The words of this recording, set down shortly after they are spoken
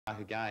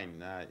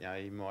Again, you know,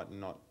 he might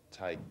not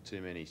take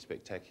too many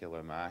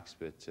spectacular marks,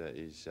 but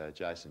is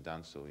Jason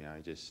Dunstall. You know,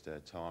 just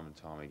time and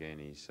time again,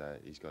 he's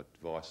got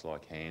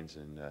vice-like hands,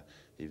 and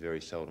he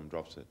very seldom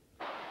drops it.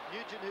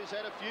 Nugent, who's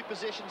had a few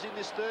possessions in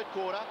this third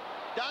quarter.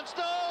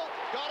 Dunstall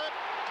got it,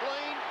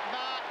 clean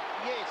mark,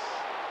 yes.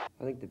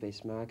 I think the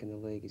best mark in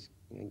the league is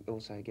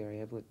also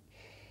Gary Ablett.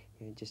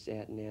 You know, just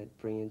out and out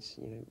brilliance.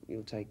 You know,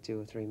 you'll take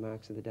 2 or 3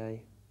 marks of the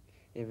day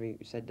every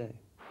Saturday.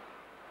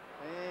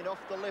 And off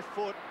the left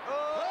foot.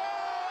 Oh!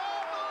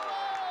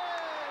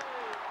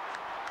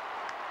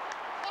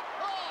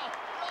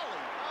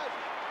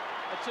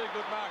 Two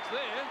good marks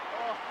there.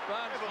 Oh,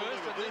 Barnes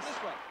first and then this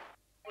one.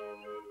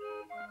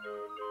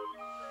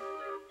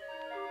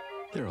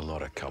 There are a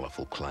lot of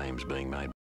colourful claims being made